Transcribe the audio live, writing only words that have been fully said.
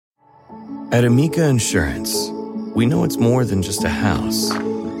At Amica Insurance, we know it's more than just a house.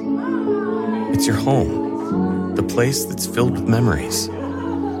 It's your home, the place that's filled with memories.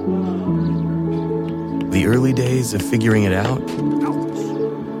 The early days of figuring it out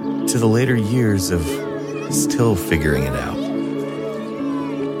to the later years of still figuring it out.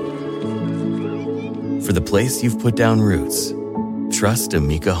 For the place you've put down roots, trust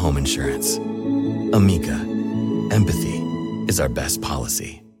Amica Home Insurance. Amica, empathy is our best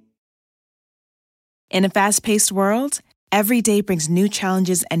policy. In a fast-paced world, every day brings new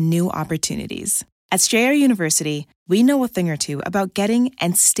challenges and new opportunities. At Strayer University, we know a thing or two about getting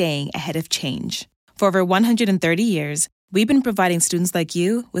and staying ahead of change. For over 130 years, we've been providing students like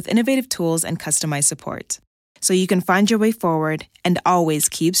you with innovative tools and customized support, so you can find your way forward and always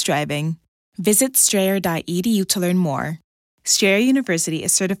keep striving. Visit strayer.edu to learn more. Strayer University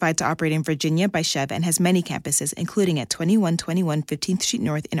is certified to operate in Virginia by Chev and has many campuses, including at 2121 15th Street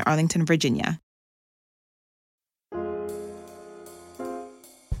North in Arlington, Virginia.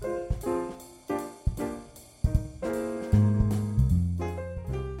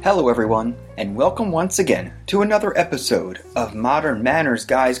 Hello everyone, and welcome once again to another episode of Modern Manners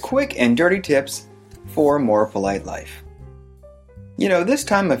Guy's quick and dirty tips for a more polite life. You know, this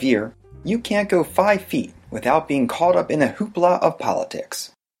time of year, you can't go 5 feet without being caught up in the hoopla of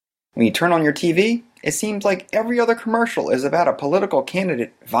politics. When you turn on your TV, it seems like every other commercial is about a political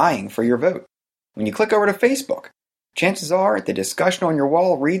candidate vying for your vote. When you click over to Facebook, chances are the discussion on your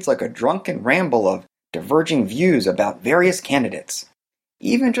wall reads like a drunken ramble of diverging views about various candidates.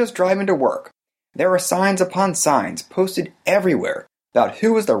 Even just driving to work, there are signs upon signs posted everywhere about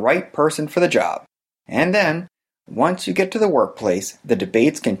who is the right person for the job. And then, once you get to the workplace, the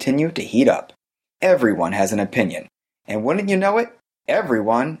debates continue to heat up. Everyone has an opinion, and wouldn't you know it,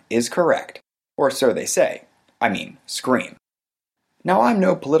 everyone is correct. Or so they say. Scream. Now, I'm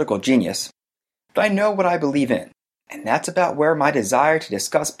no political genius, but I know what I believe in, and that's about where my desire to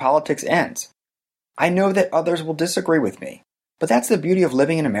discuss politics ends. I know that others will disagree with me. But that's the beauty of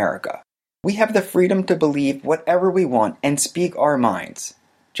living in America. We have the freedom to believe whatever we want and speak our minds.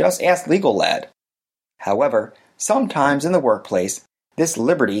 Just ask Legal Lad. However, sometimes in the workplace, this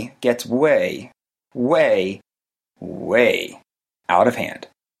liberty gets way out of hand.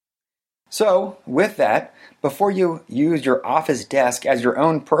 So, with that, before you use your office desk as your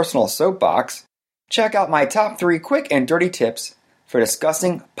own personal soapbox, check out my top 3 quick and dirty tips for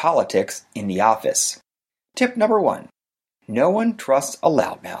discussing politics in the office. Tip number 1. No one trusts a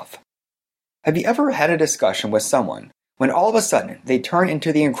loudmouth. Have you ever had a discussion with someone when all of a sudden they turn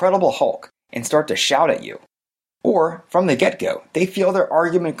into the Incredible Hulk and start to shout at you? Or, from the get-go, they feel their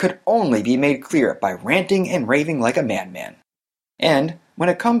argument could only be made clear by ranting and raving like a madman. And, when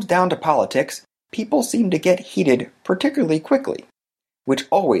it comes down to politics, people seem to get heated particularly quickly, which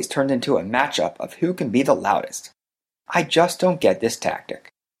always turns into a matchup of who can be the loudest. I just don't get this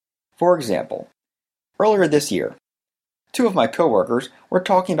tactic. For example, earlier this year, 2 of my coworkers were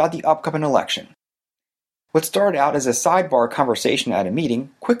talking about the upcoming election. What started out as a sidebar conversation at a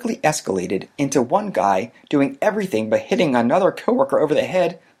meeting quickly escalated into one guy doing everything but hitting another coworker over the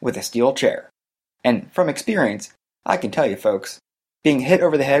head with a steel chair. And from experience, I can tell you folks, being hit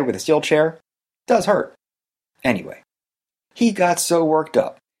over the head with a steel chair does hurt. Anyway, he got so worked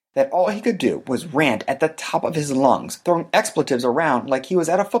up that all he could do was rant at the top of his lungs, throwing expletives around like he was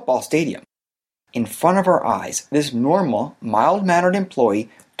at a football stadium. In front of our eyes, this normal, mild-mannered employee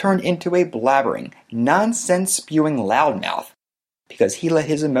turned into a blabbering, nonsense-spewing loudmouth because he let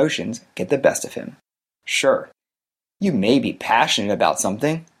his emotions get the best of him. Sure, you may be passionate about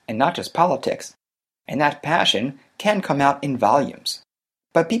something, and not just politics, and that passion can come out in volumes.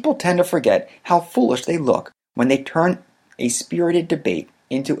 But people tend to forget how foolish they look when they turn a spirited debate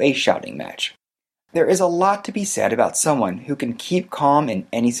into a shouting match. There is a lot to be said about someone who can keep calm in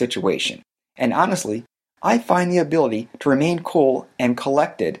any situation. And honestly, I find the ability to remain cool and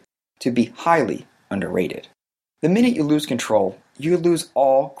collected to be highly underrated. The minute you lose control, you lose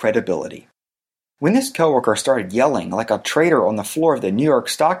all credibility. When this coworker started yelling like a traitor on the floor of the New York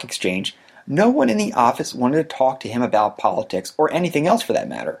Stock Exchange, no one in the office wanted to talk to him about politics or anything else for that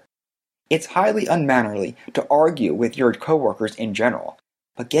matter. It's highly unmannerly to argue with your coworkers in general,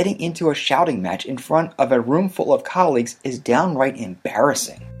 but getting into a shouting match in front of a room full of colleagues is downright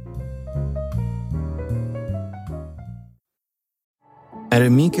embarrassing. At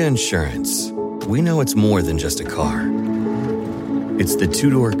Amica Insurance, we know it's more than just a car. It's the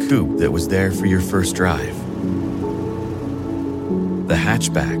 2-door coupe that was there for your first drive. The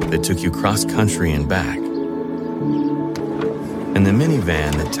hatchback that took you cross-country and back. And the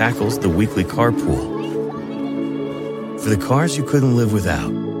minivan that tackles the weekly carpool. For the cars you couldn't live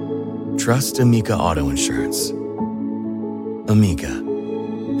without. Trust Amica Auto Insurance. Amica.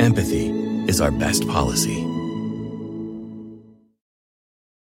 Empathy is our best policy.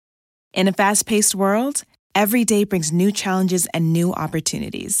 In a fast-paced world, every day brings new challenges and new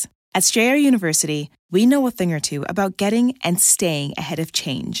opportunities. At Strayer University, we know a thing or two about getting and staying ahead of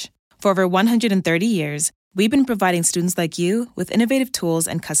change. For over 130 years, we've been providing students like you with innovative tools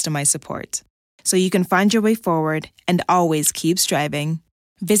and customized support, so you can find your way forward and always keep striving.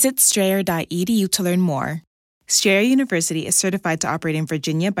 Visit strayer.edu to learn more. Strayer University is certified to operate in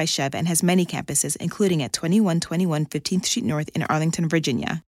Virginia by Chev and has many campuses, including at 2121 15th Street North in Arlington,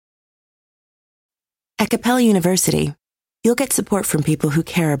 Virginia. At Capella University, you'll get support from people who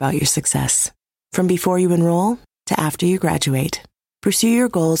care about your success. From before you enroll to after you graduate, pursue your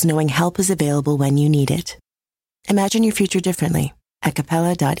goals knowing help is available when you need it. Imagine your future differently at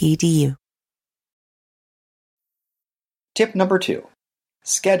capella.edu. Tip number 2.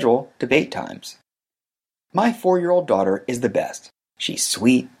 Schedule debate times. My 4-year-old daughter is the best. She's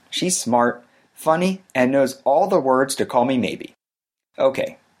sweet, she's smart, funny, and knows all the words to call me maybe.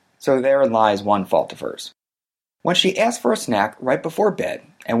 Okay, so therein lies one fault of hers. When she asks for a snack right before bed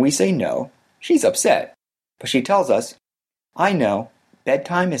and we say no, she's upset. But she tells us, I know,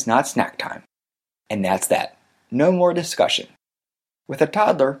 bedtime is not snack time. And that's that. No more discussion. With a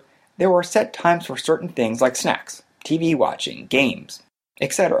toddler, there are set times for certain things like snacks, TV watching, games,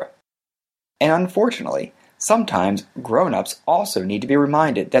 etc. And unfortunately, sometimes grown-ups also need to be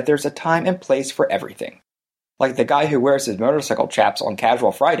reminded that there's a time and place for everything. Like the guy who wears his motorcycle chaps on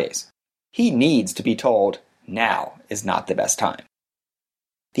casual Fridays. He needs to be told, now is not the best time.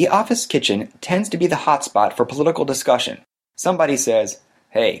 The office kitchen tends to be the hotspot for political discussion. Somebody says,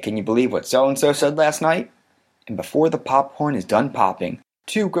 hey, can you believe what so-and-so said last night? And before the popcorn is done popping,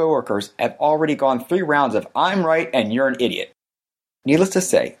 2 coworkers have already gone 3 rounds of I'm right and you're an idiot. Needless to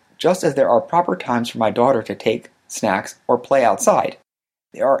say, just as there are proper times for my daughter to take snacks or play outside,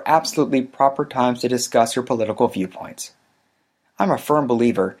 there are absolutely proper times to discuss your political viewpoints. I'm a firm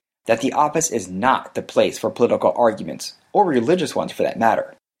believer that the office is not the place for political arguments, or religious ones for that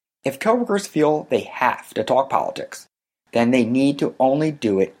matter. If coworkers feel they have to talk politics, then they need to only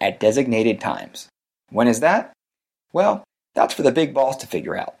do it at designated times. When is that? Well, that's for the big boss to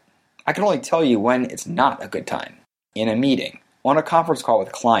figure out. I can only tell you when it's not a good time. In a meeting, on a conference call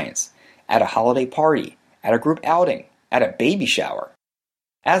with clients, at a holiday party, at a group outing, at a baby shower.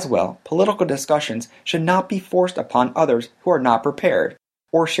 As well, political discussions should not be forced upon others who are not prepared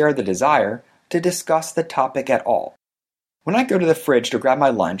or share the desire to discuss the topic at all. When I go to the fridge to grab my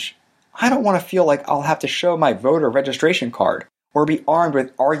lunch, I don't want to feel like I'll have to show my voter registration card or be armed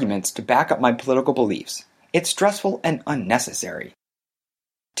with arguments to back up my political beliefs. It's stressful and unnecessary.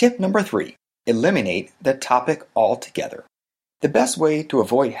 Tip number 3. Eliminate the topic altogether. The best way to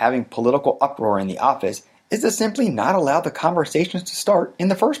avoid having political uproar in the office is to simply not allow the conversations to start in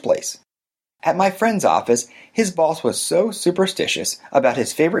the first place. At my friend's office, his boss was so superstitious about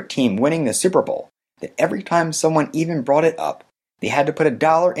his favorite team winning the Super Bowl that every time someone even brought it up, they had to put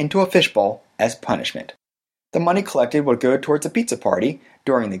 $1 into a fishbowl as punishment. The money collected would go towards a pizza party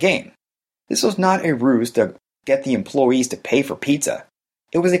during the game. This was not a ruse to get the employees to pay for pizza.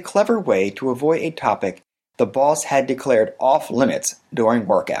 It was a clever way to avoid a topic the boss had declared off limits during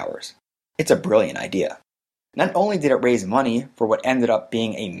work hours. It's a brilliant idea. Not only did it raise money for what ended up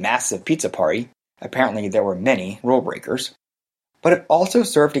being a massive pizza party, apparently there were many rule breakers, but it also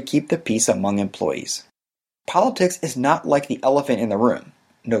served to keep the peace among employees. Politics is not like the elephant in the room,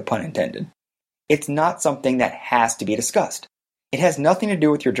 no pun intended. It's not something that has to be discussed. It has nothing to do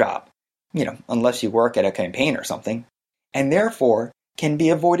with your job, unless you work at a campaign or something, and therefore can be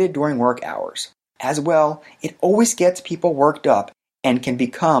avoided during work hours. As well, it always gets people worked up and can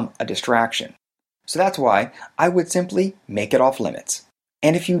become a distraction. So that's why I would simply make it off limits.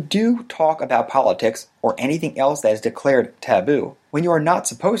 And if you do talk about politics or anything else that is declared taboo when you are not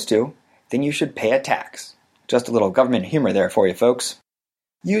supposed to, then you should pay a tax. Just a little government humor there for you folks.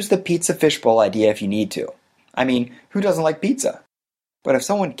 Use the pizza fishbowl idea if you need to. I mean, who doesn't like pizza? But if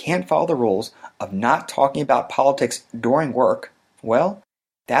someone can't follow the rules of not talking about politics during work, well,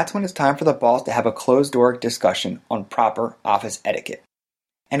 that's when it's time for the boss to have a closed-door discussion on proper office etiquette.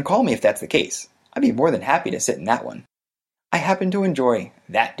 And call me if that's the case. I'd be more than happy to sit in that one. I happen to enjoy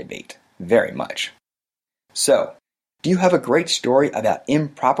that debate very much. So, do you have a great story about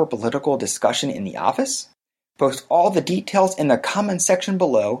improper political discussion in the office? Post all the details in the comment section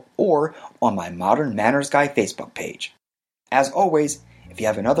below or on my Modern Manners Guy Facebook page. As always, if you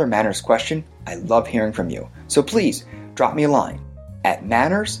have another manners question, I love hearing from you. So please drop me a line at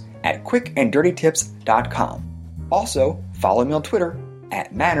manners@quickanddirtytips.com. Also, follow me on Twitter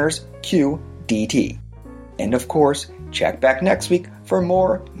at MannersQDT. And of course, check back next week for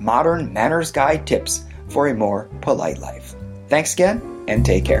more modern manners guide tips for a more polite life. Thanks again, and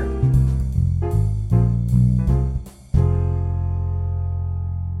take care.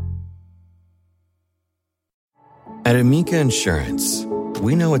 At Amica Insurance,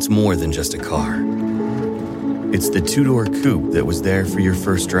 we know it's more than just a car. It's the two-door coupe that was there for your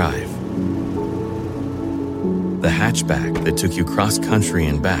first drive, the hatchback that took you cross-country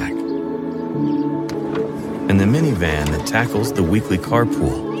and back, and the minivan that tackles the weekly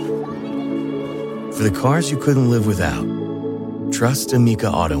carpool. For the cars you couldn't live without, trust Amica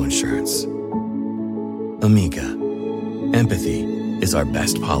Auto Insurance. Amica. Empathy is our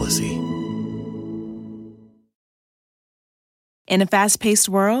best policy. In a fast-paced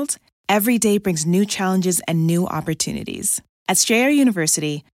world, every day brings new challenges and new opportunities. At Strayer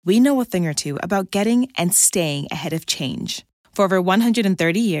University, we know a thing or two about getting and staying ahead of change. For over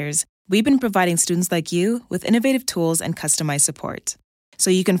 130 years, we've been providing students like you with innovative tools and customized support, so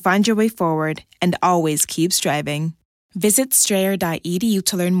you can find your way forward and always keep striving. Visit strayer.edu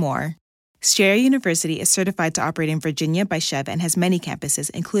to learn more. Strayer University is certified to operate in Virginia by Chev and has many campuses,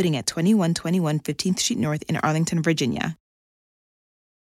 including at 2121 15th Street North in Arlington, Virginia.